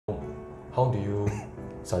How do you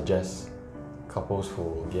suggest couples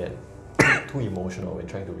who get too emotional when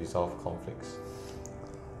trying to resolve conflicts?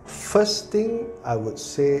 First thing I would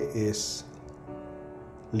say is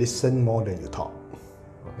listen more than you talk.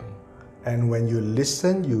 Okay. And when you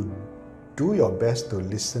listen, you do your best to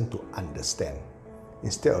listen to understand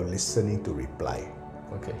instead of listening to reply.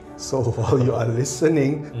 Okay. So while you are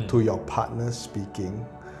listening to your partner speaking,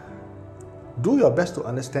 do your best to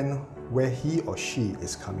understand where he or she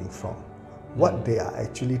is coming from, what they are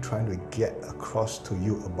actually trying to get across to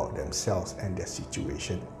you about themselves and their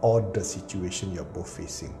situation, or the situation you're both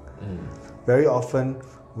facing. Very often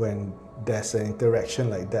when there's an interaction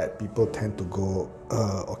like that, people tend to go,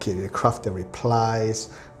 okay, they craft their replies,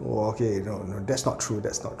 okay, no, that's not true,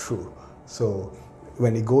 that's not true. So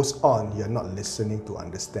when it goes on, you're not listening to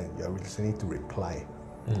understand, you're listening to reply.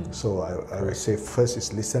 So I would say first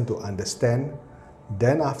is listen to understand.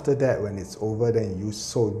 Then after that, when it's over, then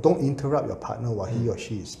don't interrupt your partner while he or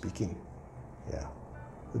she is speaking. Yeah,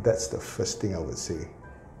 that's the first thing I would say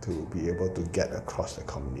to be able to get across the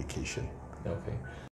communication. Okay.